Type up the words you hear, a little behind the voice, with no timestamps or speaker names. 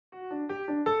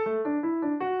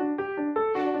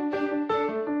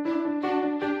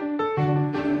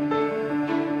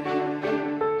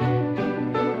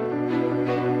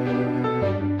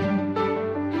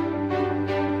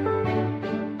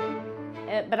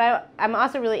but I'm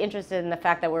also really interested in the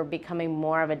fact that we're becoming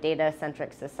more of a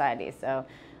data-centric society. So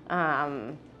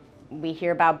we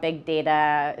hear about big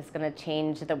data. It's going to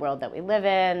change the world that we live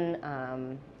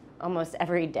in almost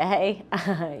every day.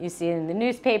 You see it in the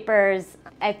newspapers.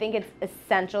 I think it's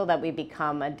essential that we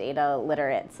become a data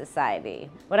literate society.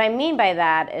 What I mean by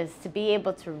that is to be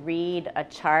able to read a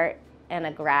chart and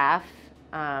a graph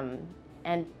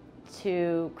and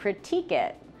to critique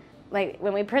it. Like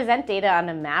when we present data on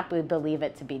a map, we believe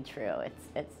it to be true.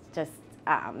 It's just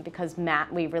because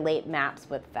we relate maps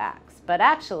with facts. But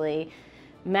actually,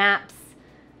 maps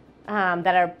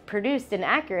that are produced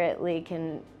inaccurately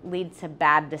can lead to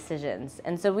bad decisions.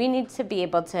 And so we need to be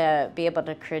able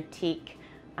to critique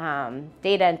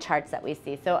data and charts that we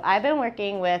see. So I've been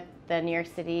working with the New York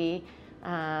City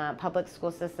public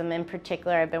school system. In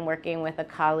particular, I've been working with a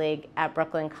colleague at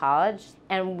Brooklyn College,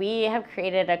 and we have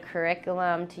created a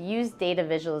curriculum to use data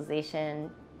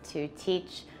visualization to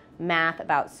teach math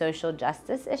about social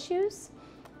justice issues.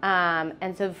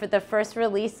 And so for the first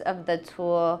release of the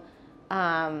tool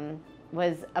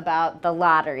was about the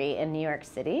lottery in New York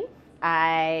City.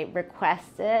 I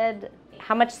requested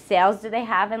how much sales do they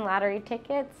have in lottery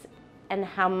tickets and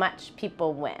how much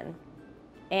people win.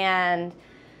 And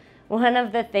one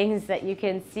of the things that you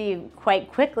can see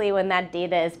quite quickly when that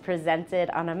data is presented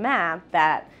on a map,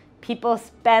 that people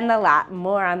spend a lot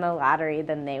more on the lottery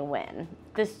than they win.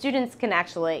 The students can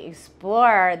actually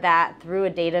explore that through a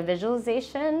data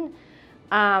visualization,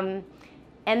 and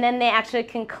then they actually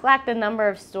can collect the number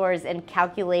of stores and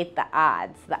calculate the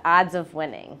odds of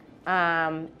winning.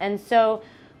 And so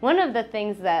one of the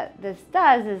things that this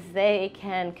does is they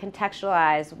can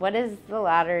contextualize what is the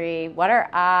lottery, what are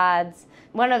odds.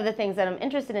 One of the things that I'm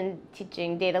interested in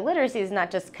teaching data literacy is not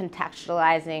just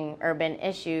contextualizing urban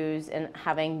issues and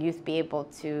having youth be able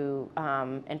to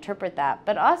interpret that,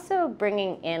 but also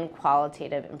bringing in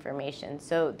qualitative information.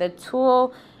 So the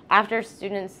tool, after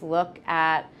students look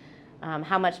at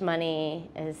how much money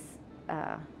is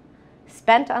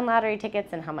spent on lottery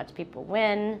tickets and how much people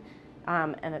win,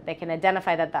 and that they can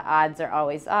identify that the odds are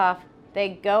always off, they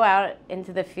go out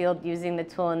into the field using the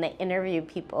tool and they interview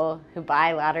people who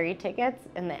buy lottery tickets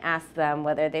and they ask them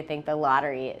whether they think the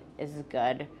lottery is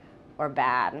good or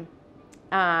bad.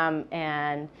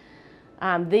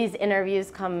 These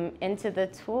interviews come into the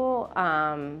tool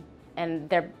and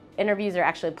their interviews are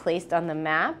actually placed on the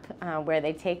map where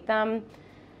they take them.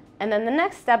 And then the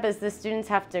next step is the students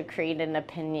have to create an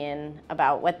opinion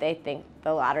about what they think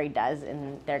the lottery does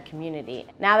in their community.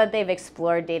 Now that they've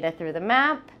explored data through the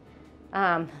map,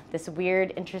 this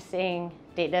weird, interesting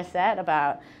data set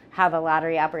about how the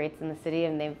lottery operates in the city,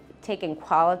 and they've taken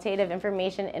qualitative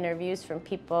information interviews from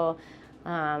people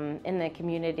in the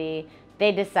community,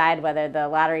 they decide whether the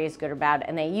lottery is good or bad,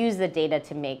 and they use the data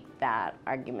to make that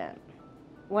argument.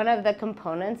 One of the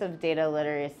components of data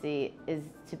literacy is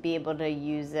to be able to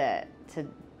use it to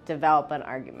develop an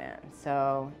argument.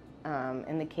 So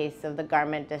in the case of the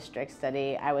garment district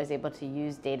study, I was able to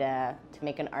use data to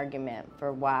make an argument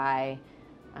for why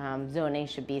zoning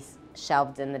should be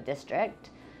shelved in the district.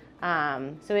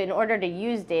 So in order to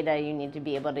use data, you need to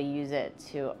be able to use it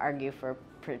to argue for a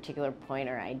particular point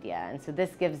or idea. And so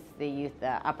this gives the youth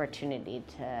the opportunity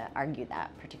to argue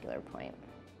that particular point.